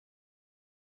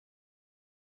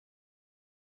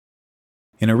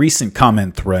In a recent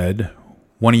comment thread,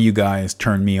 one of you guys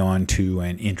turned me on to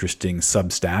an interesting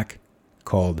Substack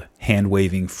called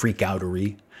Hand-Waving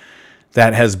Freakoutery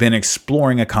that has been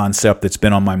exploring a concept that's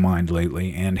been on my mind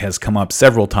lately and has come up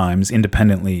several times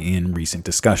independently in recent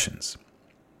discussions.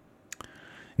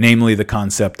 Namely, the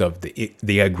concept of the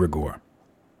egregore.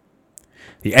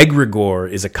 The egregore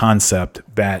is a concept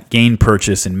that gained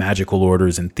purchase in magical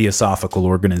orders and theosophical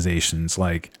organizations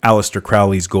like Aleister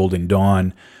Crowley's Golden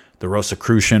Dawn, the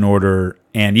Rosicrucian Order,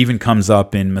 and even comes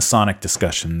up in Masonic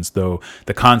discussions, though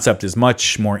the concept is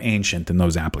much more ancient than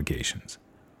those applications.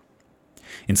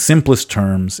 In simplest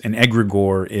terms, an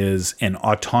egregore is an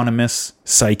autonomous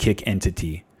psychic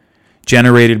entity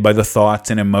generated by the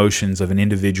thoughts and emotions of an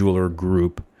individual or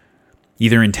group,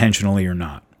 either intentionally or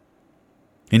not.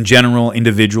 In general,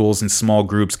 individuals and small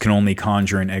groups can only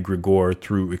conjure an egregore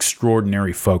through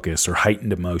extraordinary focus or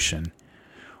heightened emotion,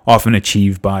 often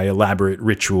achieved by elaborate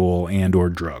ritual and or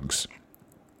drugs.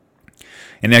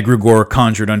 An egregore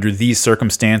conjured under these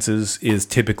circumstances is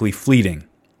typically fleeting,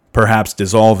 perhaps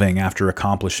dissolving after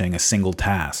accomplishing a single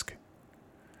task.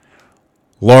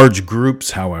 Large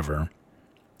groups, however,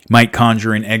 might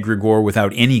conjure an egregore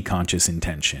without any conscious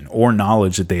intention or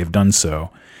knowledge that they have done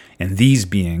so, and these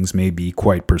beings may be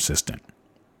quite persistent.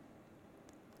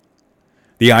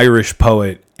 The Irish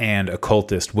poet and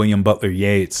occultist William Butler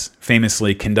Yeats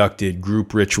famously conducted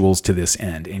group rituals to this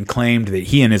end and claimed that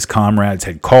he and his comrades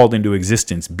had called into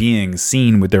existence beings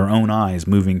seen with their own eyes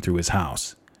moving through his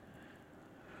house.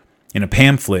 In a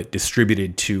pamphlet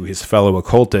distributed to his fellow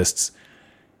occultists,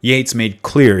 Yeats made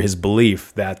clear his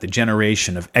belief that the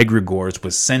generation of egregores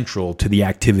was central to the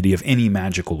activity of any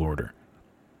magical order.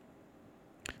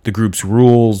 The group's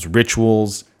rules,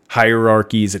 rituals,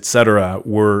 hierarchies, etc.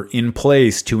 were in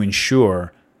place to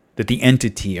ensure that the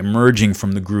entity emerging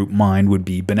from the group mind would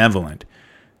be benevolent,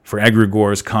 for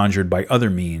egregores conjured by other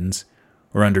means,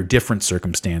 or under different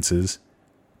circumstances,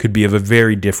 could be of a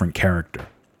very different character.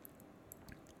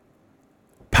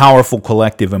 Powerful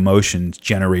collective emotions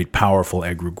generate powerful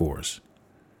egregores.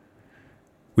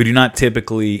 We do not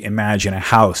typically imagine a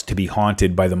house to be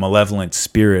haunted by the malevolent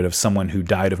spirit of someone who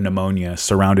died of pneumonia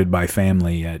surrounded by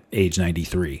family at age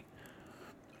 93.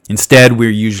 Instead, we're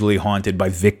usually haunted by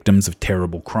victims of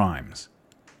terrible crimes.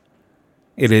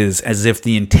 It is as if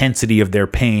the intensity of their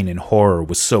pain and horror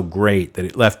was so great that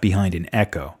it left behind an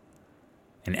echo,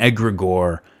 an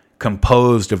egregore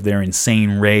composed of their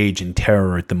insane rage and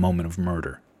terror at the moment of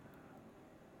murder.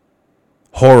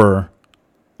 Horror,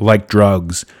 like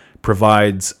drugs,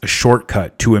 provides a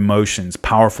shortcut to emotions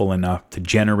powerful enough to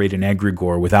generate an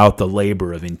egregore without the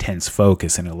labor of intense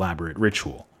focus and elaborate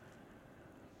ritual.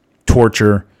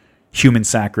 Torture, human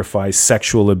sacrifice,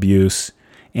 sexual abuse,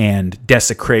 and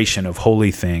desecration of holy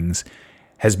things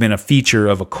has been a feature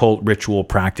of occult ritual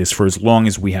practice for as long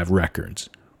as we have records.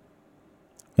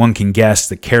 One can guess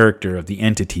the character of the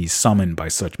entities summoned by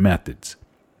such methods.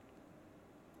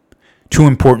 Two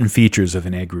important features of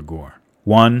an egregore.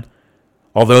 One,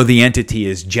 although the entity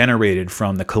is generated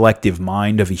from the collective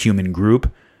mind of a human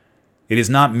group, it is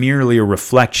not merely a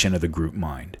reflection of the group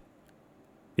mind.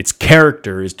 Its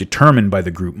character is determined by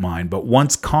the group mind, but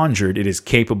once conjured, it is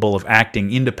capable of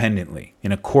acting independently,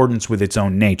 in accordance with its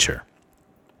own nature.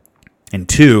 And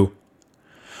two,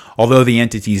 although the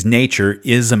entity's nature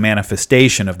is a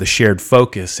manifestation of the shared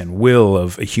focus and will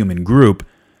of a human group,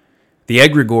 the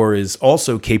egregore is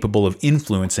also capable of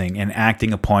influencing and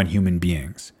acting upon human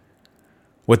beings.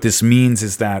 What this means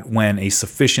is that when a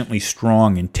sufficiently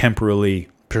strong and temporally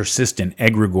persistent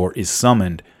egregore is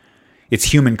summoned,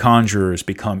 its human conjurers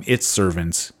become its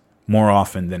servants more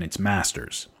often than its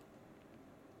masters.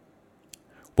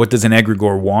 What does an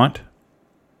egregore want?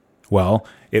 Well,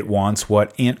 it wants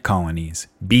what ant colonies,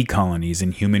 bee colonies,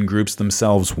 and human groups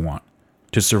themselves want: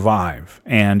 to survive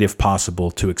and, if possible,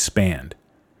 to expand.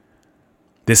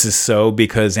 This is so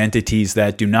because entities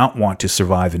that do not want to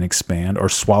survive and expand are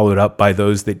swallowed up by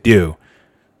those that do,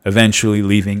 eventually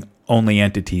leaving only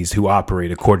entities who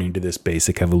operate according to this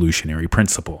basic evolutionary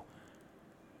principle.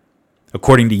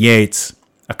 According to Yeats,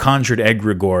 a conjured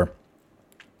egregore,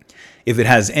 if it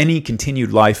has any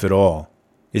continued life at all,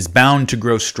 is bound to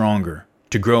grow stronger,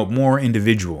 to grow more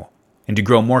individual, and to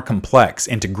grow more complex,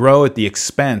 and to grow at the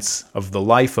expense of the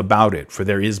life about it, for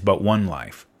there is but one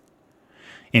life.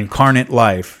 Incarnate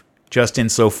life, just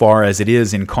insofar as it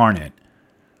is incarnate,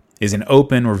 is an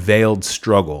open or veiled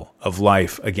struggle of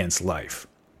life against life.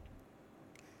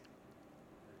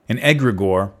 An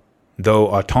egregore, though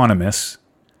autonomous,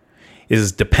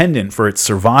 is dependent for its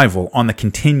survival on the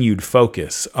continued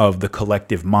focus of the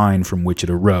collective mind from which it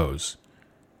arose.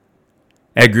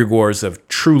 Egregores of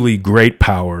truly great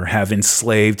power have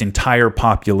enslaved entire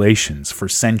populations for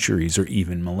centuries or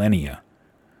even millennia.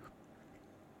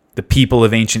 The people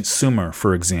of ancient Sumer,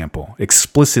 for example,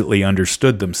 explicitly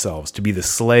understood themselves to be the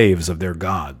slaves of their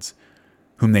gods,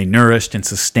 whom they nourished and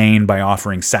sustained by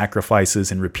offering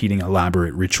sacrifices and repeating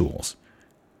elaborate rituals.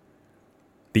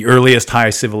 The earliest high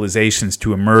civilizations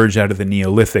to emerge out of the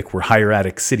Neolithic were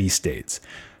hieratic city-states.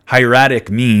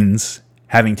 Hieratic means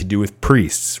having to do with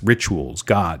priests, rituals,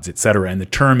 gods, etc., and the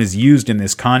term is used in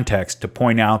this context to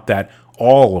point out that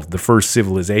all of the first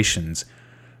civilizations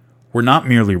were not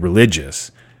merely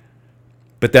religious,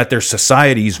 but that their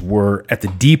societies were, at the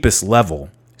deepest level,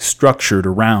 structured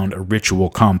around a ritual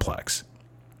complex.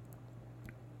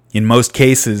 In most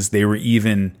cases, they were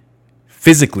even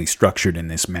physically structured in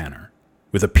this manner,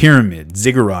 with a pyramid,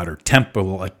 ziggurat, or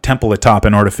temple atop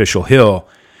an artificial hill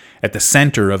at the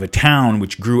center of a town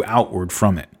which grew outward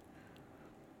from it.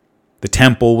 The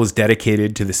temple was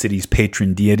dedicated to the city's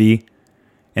patron deity,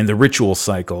 and the ritual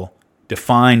cycle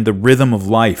defined the rhythm of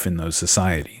life in those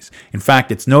societies. In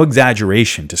fact, it's no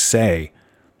exaggeration to say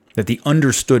that the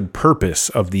understood purpose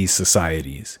of these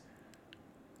societies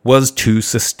was to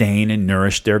sustain and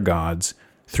nourish their gods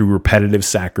through repetitive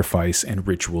sacrifice and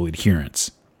ritual adherence.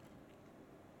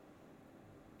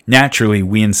 Naturally,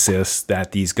 we insist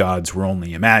that these gods were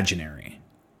only imaginary,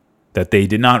 that they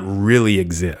did not really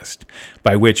exist,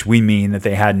 by which we mean that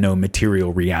they had no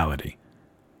material reality.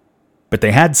 But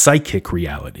they had psychic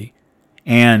reality,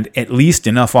 and at least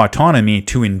enough autonomy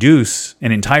to induce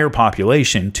an entire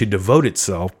population to devote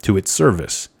itself to its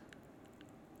service.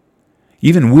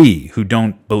 Even we, who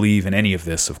don't believe in any of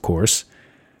this, of course,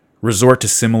 resort to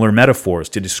similar metaphors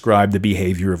to describe the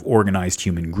behavior of organized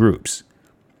human groups.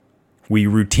 We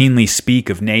routinely speak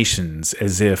of nations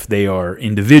as if they are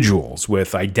individuals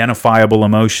with identifiable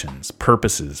emotions,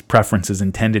 purposes, preferences,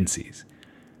 and tendencies.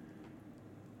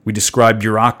 We describe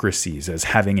bureaucracies as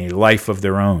having a life of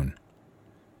their own.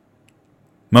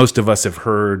 Most of us have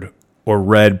heard or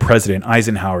read President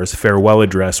Eisenhower's farewell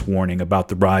address warning about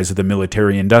the rise of the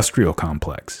military-industrial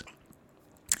complex.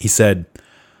 He said,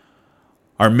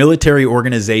 "Our military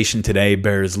organization today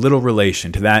bears little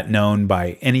relation to that known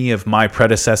by any of my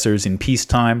predecessors in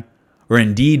peacetime, or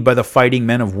indeed by the fighting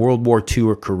men of World War II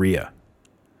or Korea.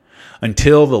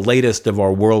 Until the latest of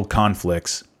our world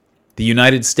conflicts, the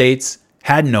United States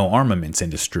had no armaments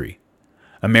industry.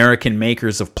 American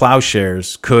makers of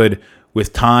plowshares could,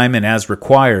 with time and as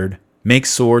required, make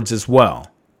swords as well.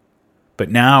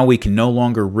 But now we can no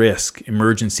longer risk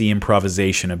emergency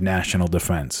improvisation of national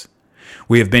defense.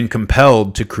 We have been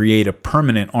compelled to create a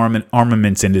permanent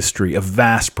armaments industry of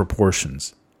vast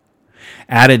proportions.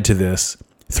 Added to this,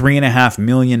 3.5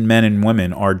 million men and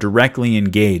women are directly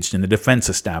engaged in the defense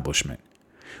establishment.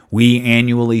 We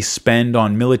annually spend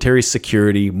on military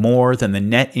security more than the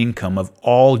net income of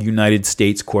all United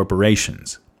States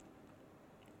corporations.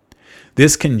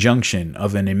 This conjunction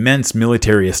of an immense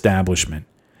military establishment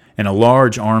and a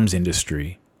large arms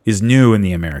industry is new in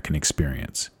the American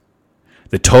experience.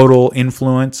 The total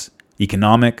influence,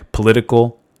 economic,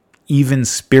 political, even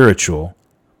spiritual,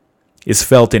 is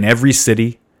felt in every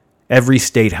city, every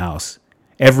state house,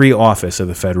 every office of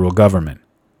the federal government.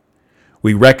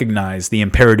 We recognize the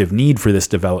imperative need for this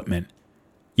development,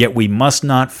 yet we must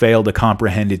not fail to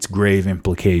comprehend its grave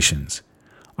implications.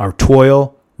 Our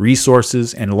toil,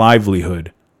 resources, and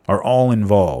livelihood are all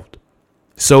involved.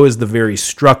 So is the very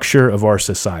structure of our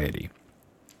society.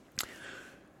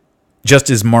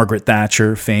 Just as Margaret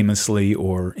Thatcher famously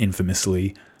or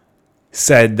infamously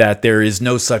said that there is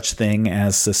no such thing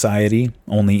as society,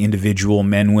 only individual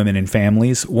men, women, and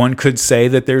families, one could say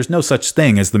that there's no such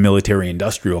thing as the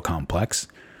military-industrial complex,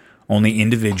 only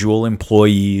individual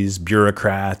employees,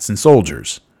 bureaucrats, and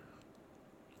soldiers.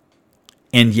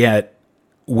 And yet,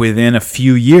 within a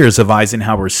few years of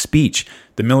Eisenhower's speech,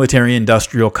 the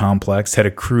military-industrial complex had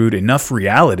accrued enough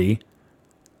reality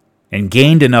and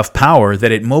gained enough power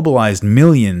that it mobilized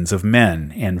millions of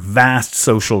men and vast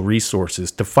social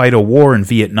resources to fight a war in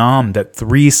Vietnam that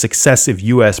 3 successive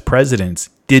U.S. presidents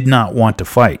did not want to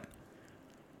fight.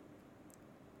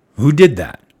 Who did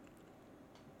that?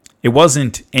 It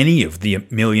wasn't any of the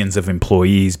millions of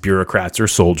employees, bureaucrats, or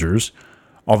soldiers,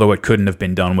 although it couldn't have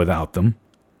been done without them.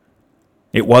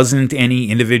 It wasn't any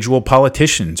individual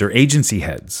politicians or agency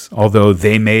heads, although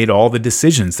they made all the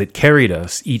decisions that carried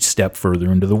us each step further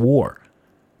into the war.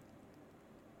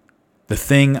 The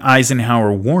thing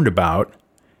Eisenhower warned about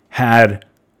had,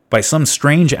 by some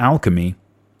strange alchemy,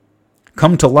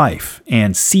 come to life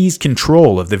and seized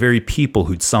control of the very people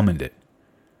who'd summoned it.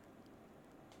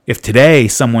 If today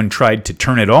someone tried to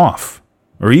turn it off,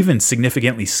 or even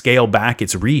significantly scale back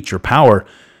its reach or power,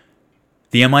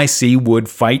 The MIC would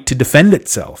fight to defend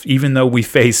itself, even though we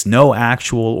face no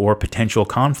actual or potential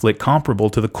conflict comparable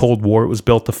to the Cold War it was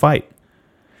built to fight.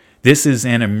 This is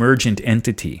an emergent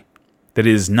entity that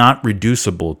is not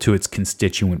reducible to its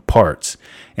constituent parts,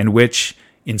 and which,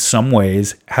 in some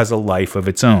ways, has a life of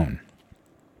its own.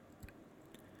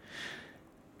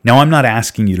 Now, I'm not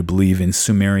asking you to believe in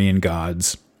Sumerian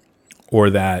gods, or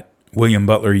that William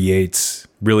Butler Yeats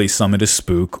really summoned a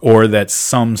spook, or that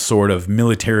some sort of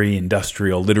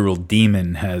military-industrial literal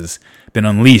demon has been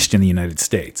unleashed in the United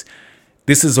States.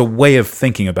 This is a way of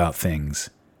thinking about things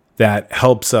that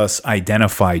helps us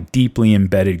identify deeply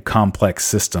embedded complex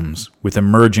systems with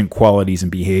emergent qualities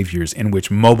and behaviors in which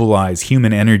mobilize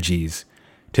human energies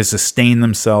to sustain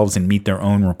themselves and meet their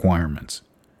own requirements.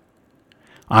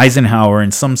 Eisenhower,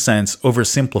 in some sense,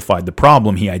 oversimplified the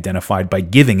problem he identified by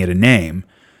giving it a name,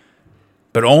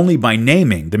 but only by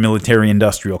naming the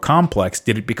military-industrial complex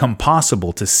did it become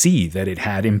possible to see that it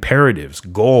had imperatives,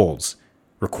 goals,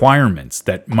 requirements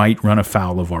that might run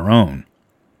afoul of our own.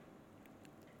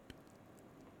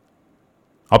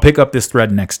 I'll pick up this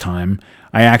thread next time.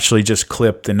 I actually just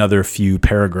clipped another few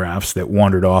paragraphs that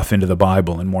wandered off into the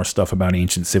Bible and more stuff about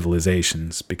ancient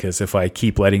civilizations, because if I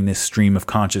keep letting this stream of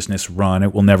consciousness run,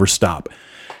 it will never stop,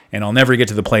 and I'll never get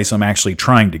to the place I'm actually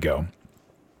trying to go.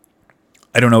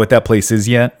 I don't know what that place is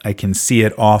yet. I can see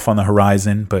it off on the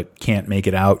horizon, but can't make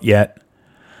it out yet.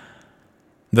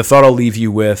 The thought I'll leave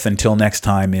you with until next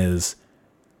time is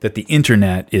that the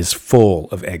internet is full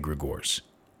of egregores.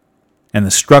 And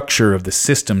the structure of the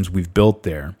systems we've built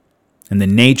there, and the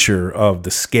nature of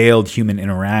the scaled human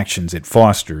interactions it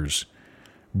fosters,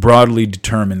 broadly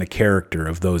determine the character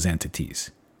of those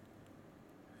entities.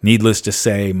 Needless to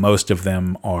say, most of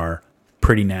them are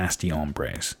pretty nasty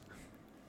hombres.